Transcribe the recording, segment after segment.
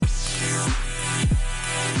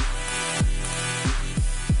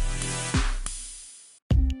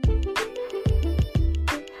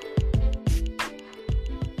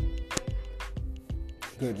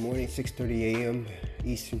Good morning, 6:30 a.m.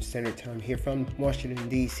 Eastern Standard Time here from Washington,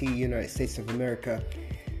 D.C., United States of America.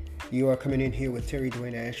 You are coming in here with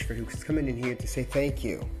Dwayne Ashford, who's coming in here to say thank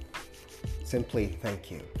you. Simply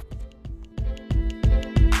thank you.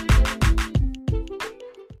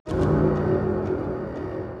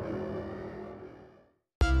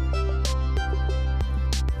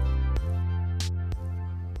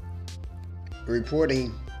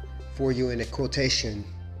 Reporting for you in a quotation,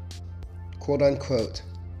 quote unquote,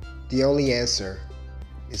 the only answer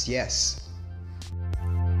is yes.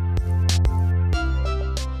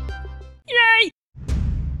 Yay!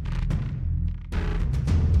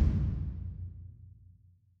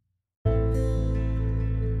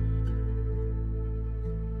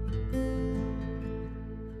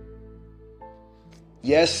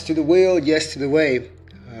 Yes to the will, yes to the way.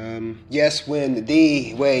 Yes, when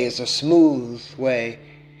the way is a smooth way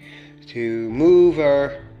to move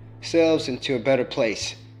ourselves into a better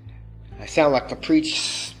place. I sound like a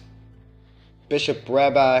preach, bishop,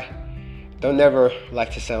 rabbi. Don't never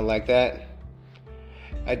like to sound like that.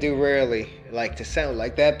 I do rarely like to sound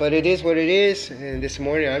like that, but it is what it is. And this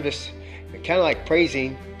morning I'm just kind of like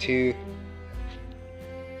praising to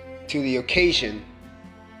the occasion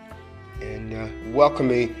and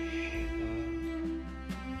welcoming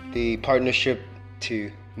the partnership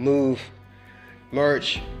to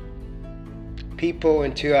merge people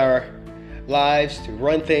into our lives, to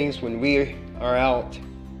run things when we are out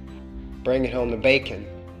bringing home the bacon.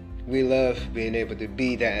 We love being able to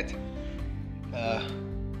be that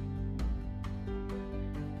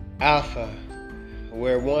alpha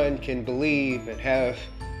where one can believe and have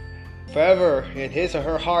forever in his or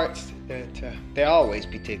her hearts that they'll always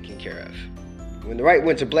be taken care of. When the right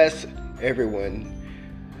ones are blessed, everyone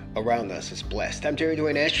around us is blessed. I'm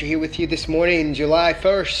Dwayne Ashford here with you this morning, July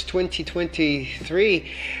 1st,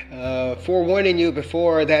 2023, forewarning you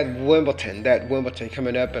before that Wimbledon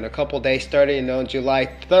coming up in a couple days starting on July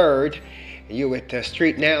 3rd. You with the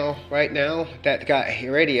Street Now, right now, that got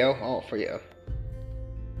radio all for you.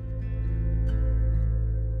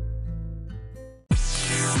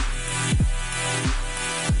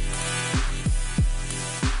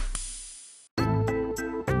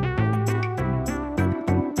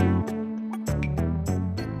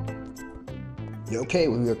 Okay,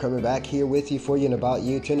 we are coming back here with you for you and about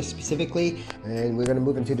you, tennis specifically, and we're going to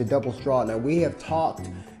move into the doubles draw. Now, we have talked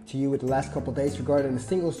to you with the last couple of days regarding the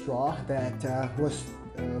singles draw that was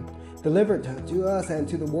delivered to us and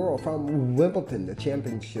to the world from Wimbledon, the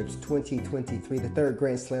Championships 2023, the third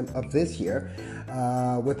Grand Slam of this year,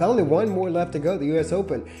 with only one more left to go, the U.S.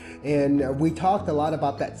 Open. And we talked a lot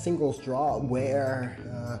about that singles draw where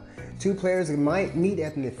two players might meet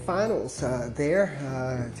at the finals there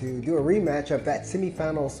to do a rematch of that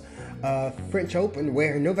semifinals French Open,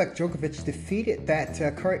 where Novak Djokovic defeated that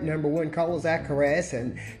current number one Carlos Alcaraz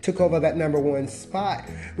and took over that number one spot.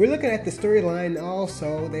 We're looking at the storyline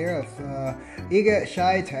also there of Iga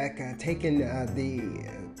Swiatek taking the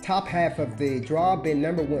top half of the draw, being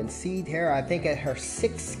number one seed here, I think at her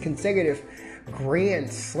sixth consecutive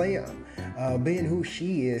Grand Slam, being who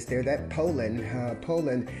she is there, that Poland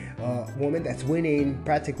woman that's winning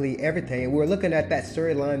practically everything. And we're looking at that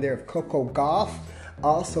storyline there of Coco Gauff,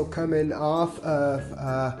 also coming off of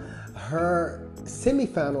her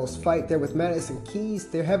semifinals fight there with Madison Keys.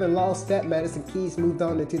 They haven't lost that. Madison Keys moved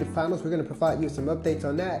on into the finals. We're going to provide you some updates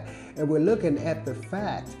on that. And we're looking at the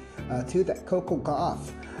fact too that Coco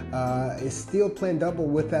Gauff is still playing double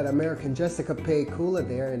with that American Jessica Pegula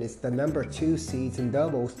there, and it's the number two seeds in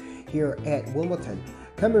doubles here at Wimbledon.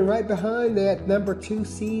 Coming right behind that number two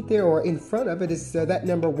seed there, or in front of it, is that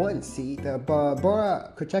number one seed,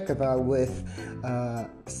 Barbara Krejcikova with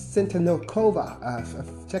Sintanokova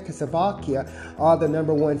of Czechoslovakia, are the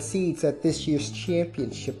number one seeds at this year's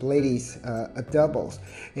championship ladies doubles.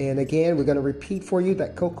 And again, we're going to repeat for you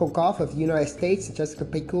that Coco Gauff of the United States and Jessica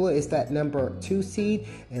Pegula is that number two seed,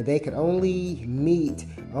 and they can only meet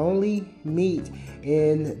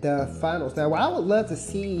in the finals. Now, what I would love to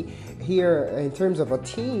see here in terms of a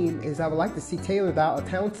team is I would like to see Taylor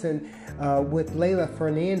Townsend with Leylah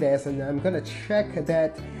Fernandez, and I'm going to check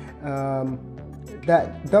that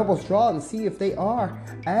doubles draw and see if they are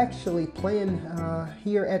actually playing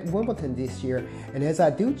here at Wimbledon this year. And as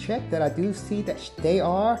I do check that, I do see that they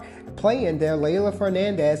are playing there. Leylah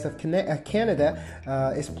Fernandez of Canada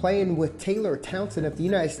is playing with Taylor Townsend of the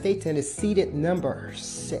United States and is seeded number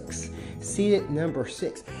 6.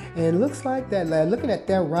 And it looks like that, looking at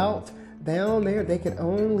their route down there, they can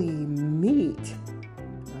only meet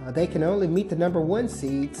the number one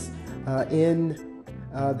seeds in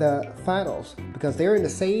the finals, because they're in the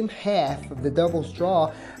same half of the doubles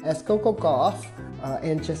draw as Coco Gauff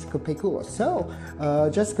and Jessica Pegula. So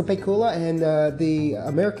Jessica Pegula and the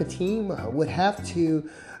America team would have to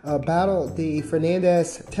battle the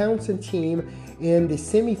Fernandez-Townsend team in the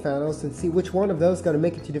semifinals and see which one of those is going to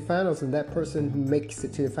make it to the finals, and that person who makes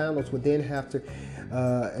it to the finals would then have to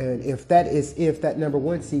and if that number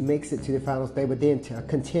one seed makes it to the finals, they would then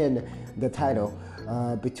contend the title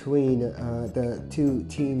between the two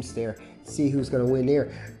teams there. See who's going to win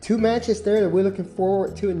there. Two matches there that we're looking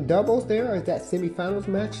forward to in doubles there is that semifinals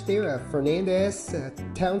match there. Fernandez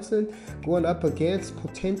Townsend going up against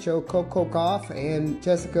potential Coco Gauff and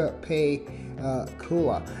Jessica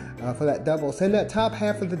Pegula for that doubles. In that top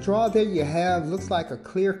half of the draw there, you have, looks like a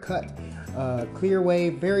clear-cut, clear way,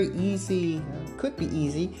 very easy, could be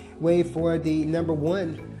easy way for the number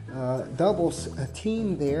one doubles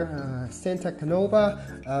team there. Santa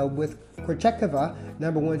Canova with Korchekova,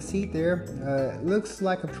 number one seed there. Looks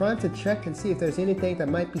like I'm trying to check and see if there's anything that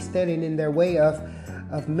might be standing in their way of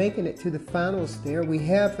making it to the finals there. We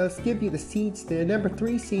have, let's give you the seeds there. Number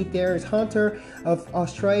 3 seed there is Hunter of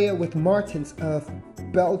Australia with Martins of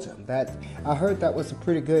Belgium. That, I heard that was a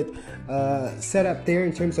pretty good setup there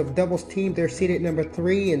in terms of doubles team. They're seated number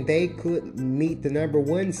 3, and they could meet the number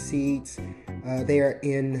 1 seeds there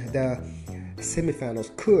in the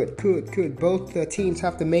semifinals. Could. Both teams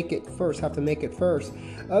have to make it first.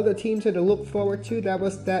 Other teams to look forward to, that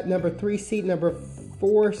was that number 3 seed, number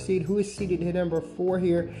 4 seed. Who is seated at number 4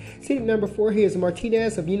 here? Seated number 4 here is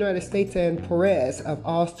Martinez of United States and Perez of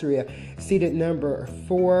Austria. Seated number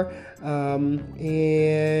 4.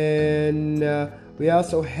 We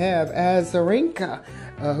also have Azarenka,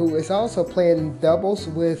 who is also playing doubles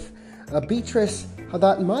with Beatrice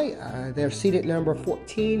Haddad-Maia. They're seated number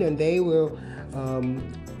 14, and they will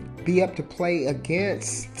be up to play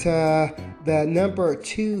against the number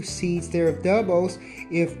 2 seeds there of doubles.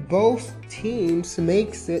 If both teams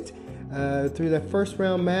makes it through the first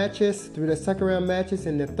round matches, through the second round matches,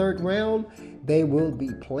 and the third round, they will be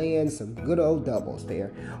playing some good old doubles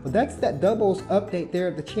there. Well, that's that doubles update there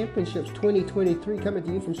of the Championships 2023 coming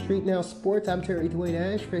to you from Street Now Sports. I'm Dwayne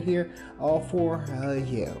Ashford here, all for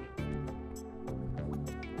you.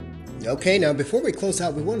 Okay, now before we close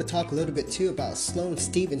out, we want to talk a little bit too about Sloane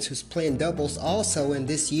Stephens, who's playing doubles also in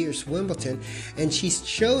this year's Wimbledon, and she's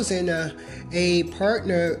chosen a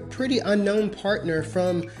partner, pretty unknown partner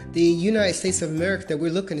from the United States of America that we're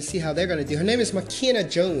looking to see how they're going to do. Her name is McKenna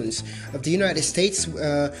Jones of the United States.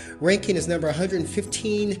 Ranking is number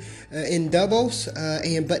 115 in doubles,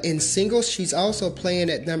 but in singles, she's also playing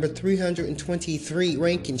at number 323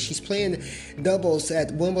 ranking. She's playing doubles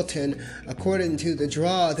at Wimbledon according to the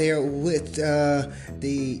draw there with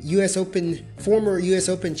the U.S. Open, former U.S.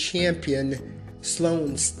 Open champion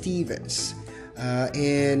Sloane Stephens.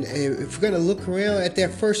 And if we're going to look around at their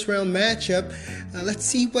first round matchup, let's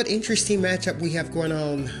see what interesting matchup we have going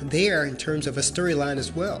on there in terms of a storyline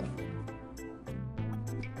as well.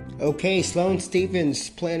 Okay, Sloane Stephens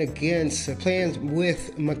playing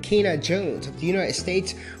with McKenna Jones of the United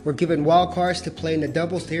States. We're given wild cards to play in the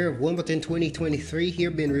doubles there of Wimbledon 2023 here,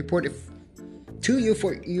 being reported to you,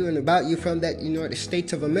 for you, and about you from that United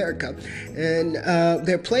States of America. And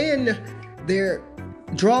they're playing their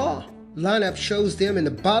draw lineup shows them in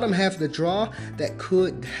the bottom half of the draw that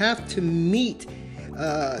could have to meet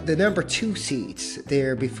the number 2 seeds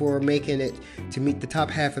there before making it to meet the top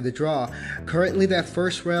half of the draw. Currently, that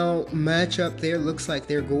first round matchup there looks like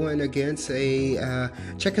they're going against a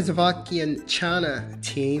Czechoslovakian China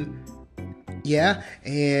team. Yeah,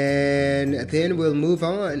 and then we'll move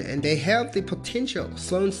on, and they have the potential.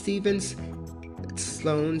 Sloane Stephens,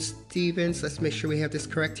 let's make sure we have this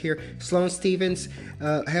correct here. Sloane Stephens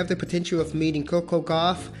have the potential of meeting Coco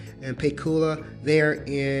Gauff and Pegula there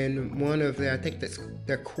in one of their, I think that's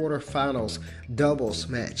their quarterfinals doubles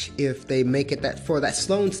match. If they make it that far, that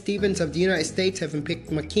Sloane Stephens of the United States having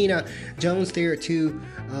picked McKenna Jones there to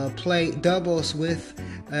play doubles with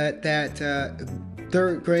that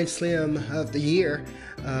third Grand Slam of the year,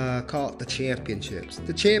 called the Championships,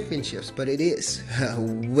 but it is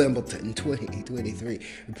Wimbledon 2023.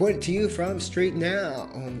 Reported to you from Street Now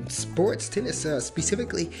on sports tennis,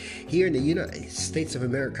 specifically here in the United States of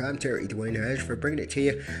America. I'm Dwayne Ashford, bringing it to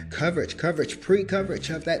you. Pre-coverage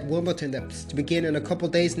of that Wimbledon that's to begin in a couple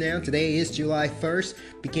days now. Today is July 1st.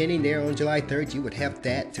 Beginning there on July 3rd, you would have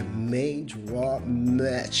that main draw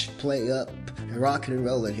match play up and rocking and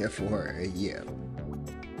rolling here for a year.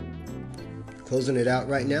 Closing it out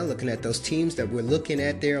right now, looking at those teams that we're looking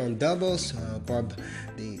at there on doubles.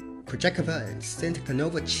 The Kuchekova and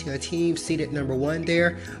Stentikova team seated number 1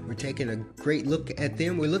 there. We're taking a great look at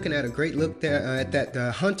them. We're looking at a great look there at that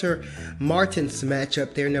Hunter Martins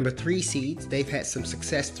matchup there, number 3 seeds. They've had some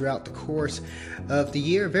success throughout the course of the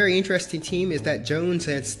year. Very interesting team is that Jones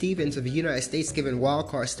and Stevens of the United States given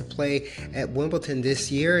wildcards to play at Wimbledon this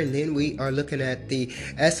year. And then we are looking at the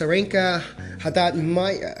Azarenka Haddad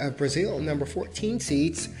Maia of Brazil, number 14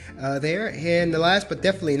 seeds there. And the last but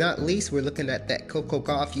definitely not least, we're looking at that Coco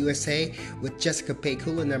Gauff USA with Jessica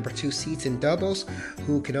Pegula, number 2 seeds in doubles,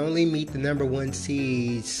 who can only meet the number 1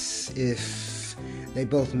 seeds if they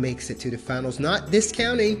both makes it to the finals. Not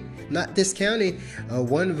discounting.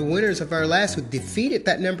 One of the winners of our last who defeated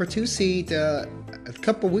that number 2 seed a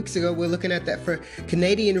couple weeks ago. We're looking at that for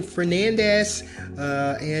Canadian Fernandez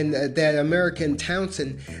and that American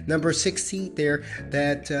Townsend, number 6 seed there,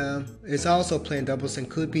 that is also playing doubles and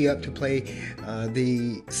could be up to play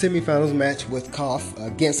the semifinals match with Gauff,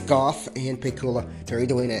 against Gauff and Pegula. Terry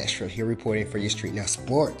Dwayne Ashford here reporting for your Street Now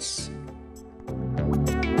Sports.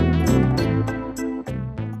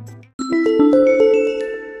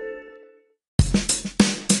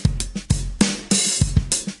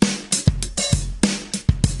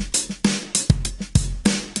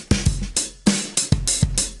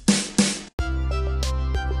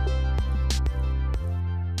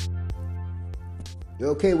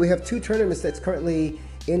 Okay, we have 2 tournaments that's currently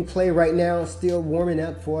in play right now, still warming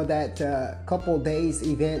up for that couple days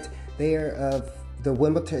event there of the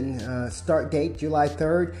Wimbledon start date, July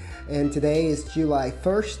 3rd, and today is July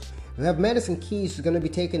 1st. We have Madison Keys who's going to be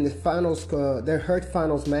taking the finals, her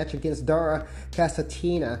finals match against Dara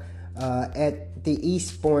Kasatkina at the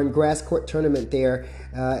Eastbourne Grass Court Tournament there.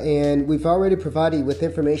 And we've already provided you with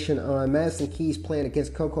information on Madison Keys playing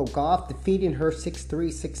against Coco Gauff, defeating her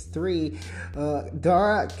 6-3, 6-3.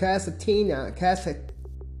 Dara Kasatkina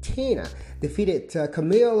defeated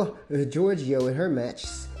Camille Giorgio in her match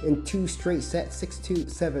in 2 straight sets, 6-2,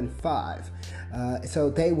 7-5. So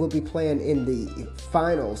they will be playing in the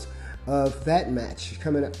finals of that match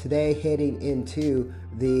coming up today, heading into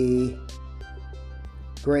the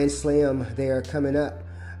Grand Slam there coming up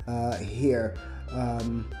here.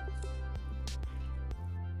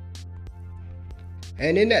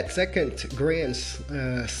 And in that second Grand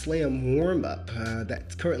Slam warm-up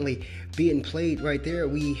that's currently being played right there,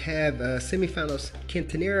 we have semifinals.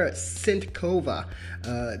 Katerina Siniakova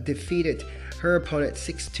defeated her opponent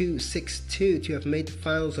 6-2, 6-2 to have made the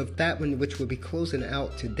finals of that one, which will be closing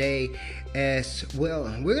out today as well.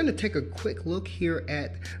 We're going to take a quick look here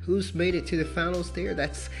at who's made it to the finals there.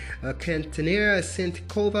 That's Katerina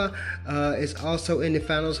Siniakova is also in the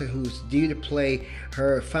finals and who's due to play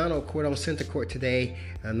her final court on center court today,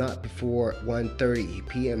 not before 1:30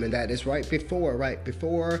 p.m. And that is right before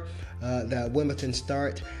the Wimbledon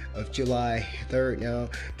start of July 3rd. Now,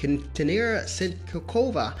 Katerina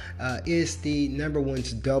Siniakova is the number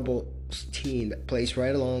 1's doubles team that plays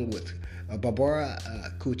right along with Barbara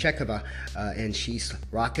Kuchekova, and she's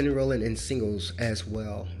rocking and rolling in singles as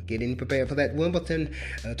well. Getting prepared for that Wimbledon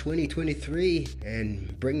 2023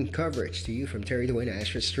 and bringing coverage to you from Terry Dwayne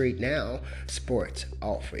Ashford Street Now Sports,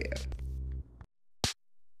 all for you.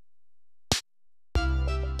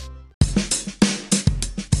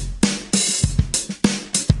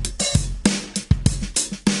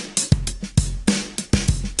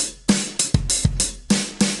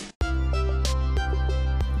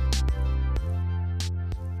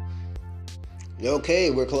 Okay,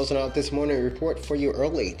 we're closing out this morning report for you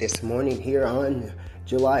early this morning here on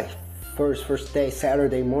July 1st, first day,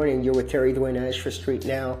 Saturday morning. You're with Terry Dwayne Ashford Street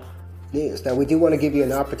Now News. Now, we do want to give you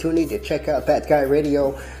an opportunity to check out That Guy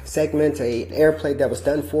Radio segment, an airplay that was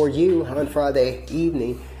done for you on Friday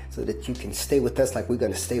evening, so that you can stay with us like we're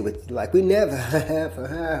going to stay with you, like we never have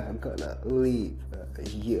gonna leave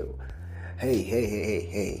you.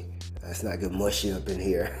 Hey. Let's not get mushy up in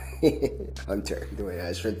here. I'm Terry Dwayne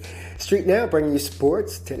Ashford Street Now, bringing you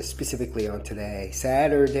sports, specifically on today,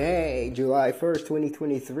 Saturday, July 1st,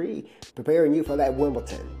 2023, preparing you for that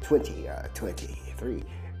Wimbledon 2023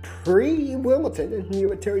 pre-Wimbledon, and you're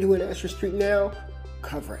with Terry Dwayne Ashford Street Now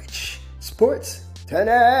coverage. Sports,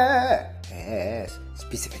 tennis,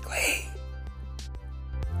 specifically.